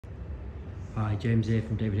Hi, James here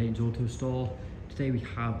from David Hayton's Auto Store. Today we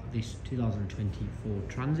have this 2020 Ford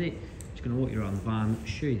Transit. Just going to walk you around the van,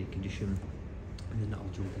 show you the condition, and then I'll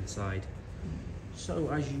jump inside. So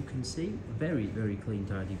as you can see, very clean,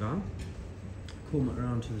 tidy van. Come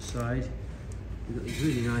around to the side, we've got these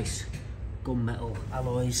really nice gunmetal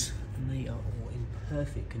alloys, and they are all in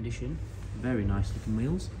perfect condition. Very nice looking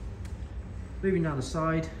wheels. Moving down the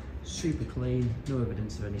side, super clean, no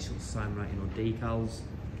evidence of any sort of sign writing or decals.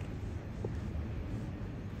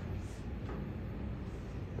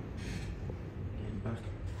 Back.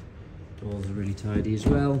 Doors are really tidy as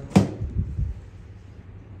well.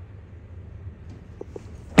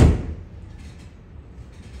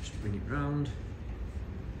 Just bring it round.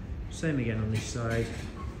 Same again on this side.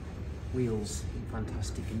 Wheels in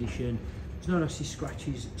fantastic condition. There's no nasty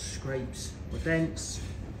scratches, scrapes or dents.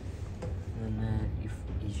 And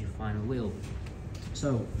there is your final wheel.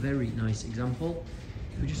 So, very nice example.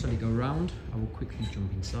 If we just let it go round, I will quickly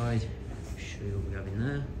jump inside, show you what we have in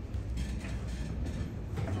there.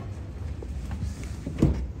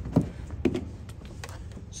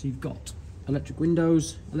 So you've got electric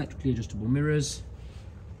windows, electrically adjustable mirrors,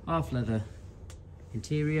 half leather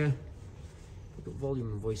interior, you've got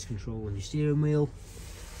volume and voice control on your steering wheel,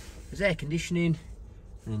 there's air conditioning,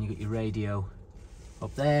 and then you've got your radio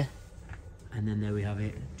up there, and then there we have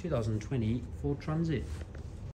it, 2020 Ford Transit.